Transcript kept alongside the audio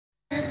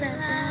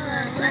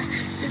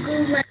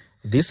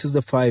This is the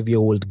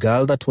 5-year-old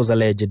girl that was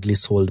allegedly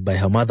sold by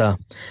her mother.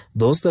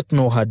 Those that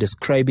know her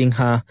describing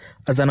her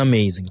as an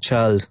amazing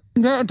child.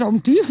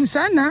 Mtiifu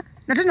sana,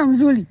 na tena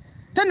mzuri.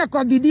 Tena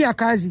kwa bidii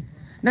kazi.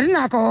 Na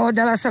tena ako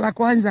darasa la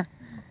kwanza.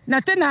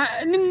 Na tena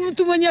ni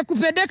mtu mwenye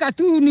kupendeka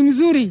tu, ni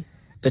mzuri.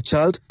 The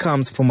child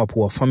comes from a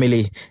poor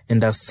family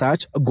and as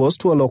such goes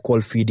to a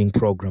local feeding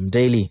program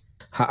daily.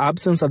 Her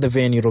absence at the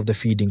venue of the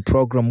feeding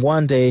program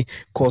one day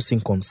causing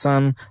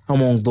concern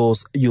among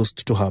those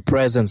used to her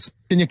presence.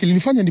 Kenye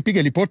kilinifanya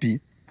nipige ripoti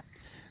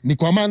ni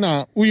kwa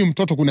maana huyu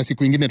mtoto kuna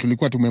siku nyingine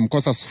tulikuwa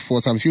tumemkosa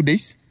for some few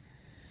days,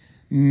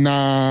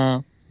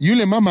 na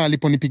yule mama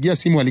aliponipigia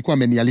simu alikuwa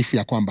ameniarifu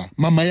ya kwamba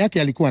mama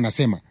yake alikuwa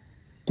anasema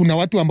kuna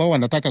watu ambao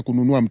wanataka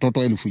kununua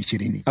mtoto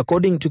 20,000.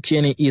 According to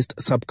Kieni East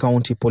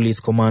Sub-County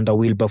Police Commander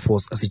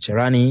Wilberforce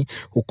Sicharani,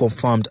 who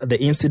confirmed the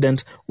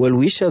incident,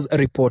 well-wishers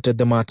reported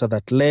the matter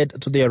that led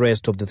to the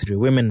arrest of the 3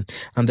 women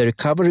and the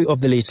recovery of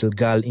the little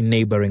girl in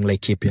neighboring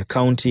Laikipia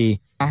County.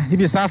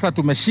 Hivi sasa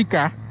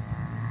tumeshika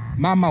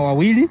mama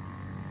wawili,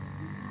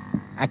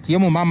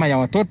 akiwemo mama ya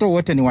watoto,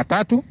 wote ni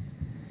 3.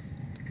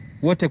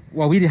 Wote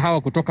wawili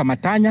hawa kutoka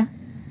Matanya,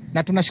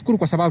 na tunashukuru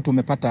kwa sababu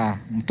tumepata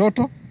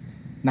mtoto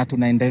na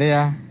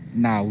tunaendelea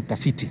na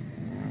utafiti.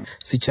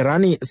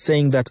 Sicharani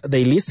saying that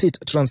the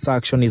illicit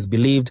transaction is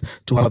believed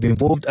to have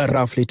involved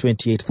roughly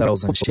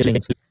 28,000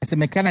 shillings.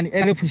 Semekana ni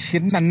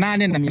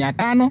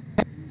 28,500,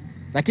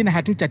 lakini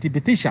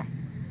hatujathibitisha.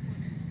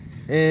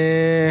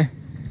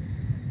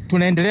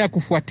 Tunaendelea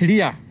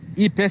kufuatilia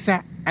hii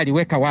pesa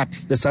aliweka wapi.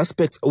 The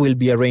suspects will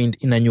be arraigned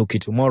in Nanyuki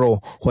tomorrow,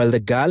 while the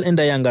girl and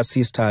a younger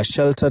sister are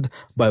sheltered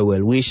by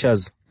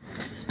well-wishers.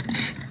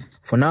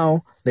 For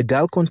now, the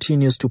girl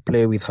continues to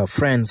play with her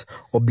friends,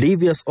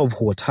 oblivious of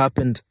what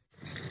happened.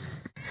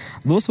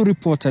 Those who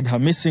reported her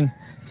missing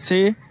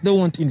say they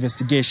want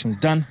investigations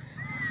done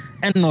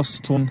and no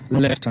stone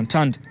left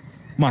unturned.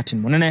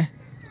 Martin Monene,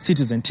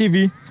 Citizen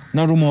TV,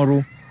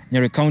 Narumoru,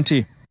 Nyeri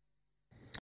County.